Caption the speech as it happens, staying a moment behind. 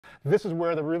This is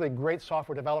where the really great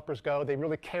software developers go. They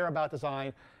really care about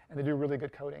design, and they do really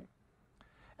good coding.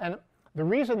 And the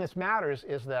reason this matters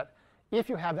is that if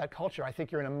you have that culture, I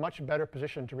think you're in a much better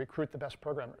position to recruit the best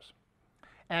programmers.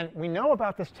 And we know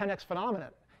about this 10x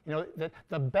phenomenon. You know, that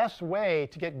the best way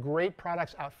to get great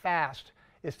products out fast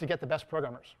is to get the best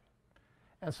programmers.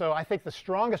 And so I think the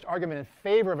strongest argument in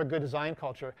favor of a good design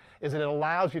culture is that it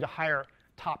allows you to hire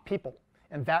top people,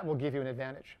 and that will give you an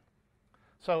advantage.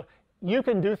 So you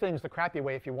can do things the crappy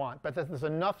way if you want, but there's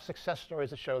enough success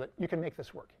stories to show that you can make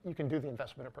this work. You can do the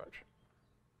investment approach.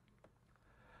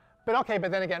 But OK,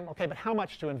 but then again, OK, but how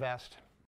much to invest?